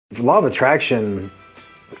law of attraction,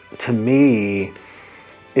 to me,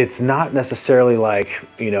 it's not necessarily like,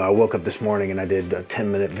 I woke up this morning and I did a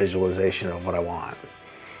 10-minute visualization of what I want.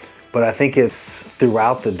 But I think it's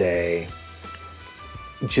throughout the day,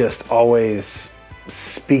 just always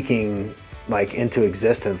speaking like into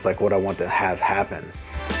existence, like what I want to have happen.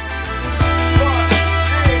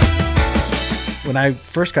 When I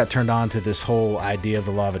first got turned on to this whole idea of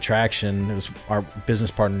the law of attraction, it was our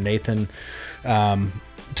business partner, Nathan,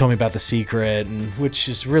 told me about The Secret, and which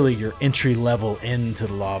is really your entry level into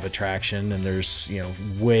the law of attraction. And there's,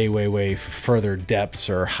 way further depths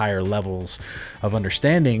or higher levels of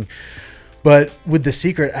understanding. But with The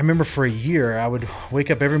Secret, I remember for a year, I would wake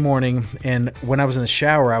up every morning, and when I was in the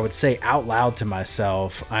shower, I would say out loud to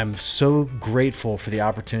myself, I'm so grateful for the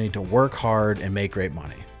opportunity to work hard and make great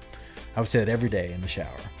money. I would say that every day in the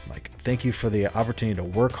shower. Like, thank you for the opportunity to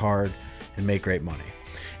work hard and make great money.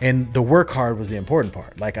 And the work hard was the important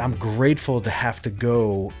part. Like, I'm grateful to have to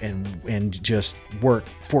go and just work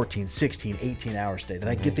 14, 16, 18 hours a day, that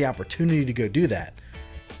I get the opportunity to go do that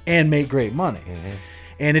and make great money.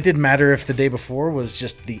 And it didn't matter if the day before was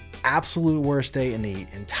just the absolute worst day in the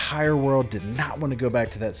entire world, did not want to go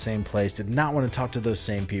back to that same place, did not want to talk to those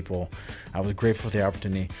same people. I was grateful for the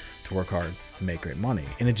opportunity to work hard and make great money.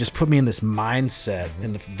 And it just put me in this mindset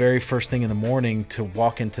in the very first thing in the morning to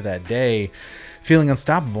walk into that day feeling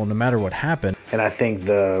unstoppable no matter what happened. And I think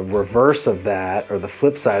the reverse of that, or the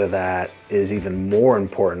flip side of that, is even more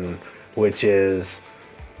important, which is,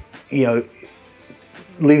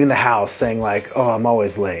 leaving the house saying like, oh, I'm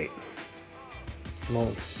always late.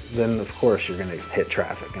 Well, then of course you're going to hit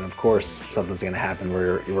traffic, and of course something's going to happen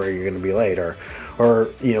where you're going to be late, or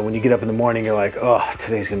when you get up in the morning, you're like, oh,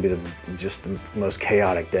 today's going to be just the most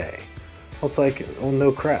chaotic day. Well, it's like, oh,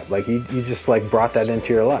 no crap. Like you just like brought that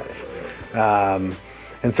into your life.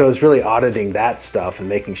 And so it's really auditing that stuff and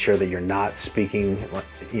making sure that you're not speaking,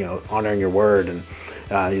 honoring your word, and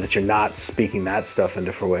that you're not speaking that stuff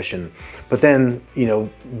into fruition. But then,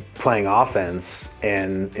 playing offense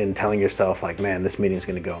and telling yourself like, man, this meeting is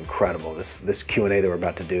going to go incredible. This Q&A that we're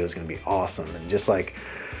about to do is going to be awesome. And just like,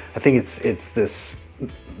 I think it's this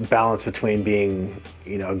balance between being,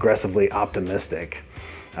 aggressively optimistic,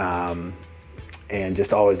 and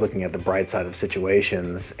just always looking at the bright side of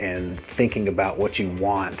situations and thinking about what you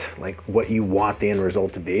want, like what you want the end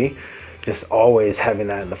result to be. Just always having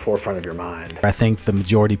that in the forefront of your mind. I think the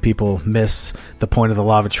majority of people miss the point of the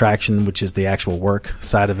law of attraction, which is the actual work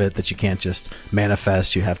side of it, that you can't just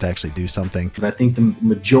manifest, you have to actually do something. But I think the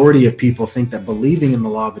majority of people think that believing in the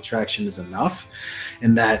law of attraction is enough,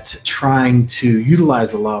 and that trying to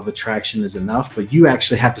utilize the law of attraction is enough, but you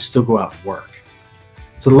actually have to still go out and work.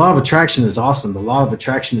 So the law of attraction is awesome. The law of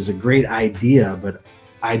attraction is a great idea, but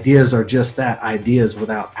ideas are just that, ideas.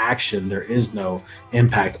 Without action, there is no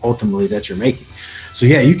impact ultimately that you're making. So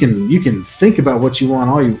yeah, you can think about what you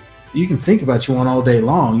want you can think about what you want all day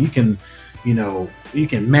long. You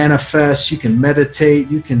can manifest, you can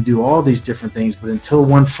meditate, you can do all these different things, but until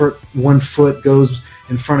one foot goes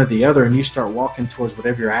in front of the other and you start walking towards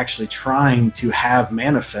whatever you're actually trying to have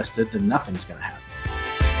manifested, then nothing's going to happen.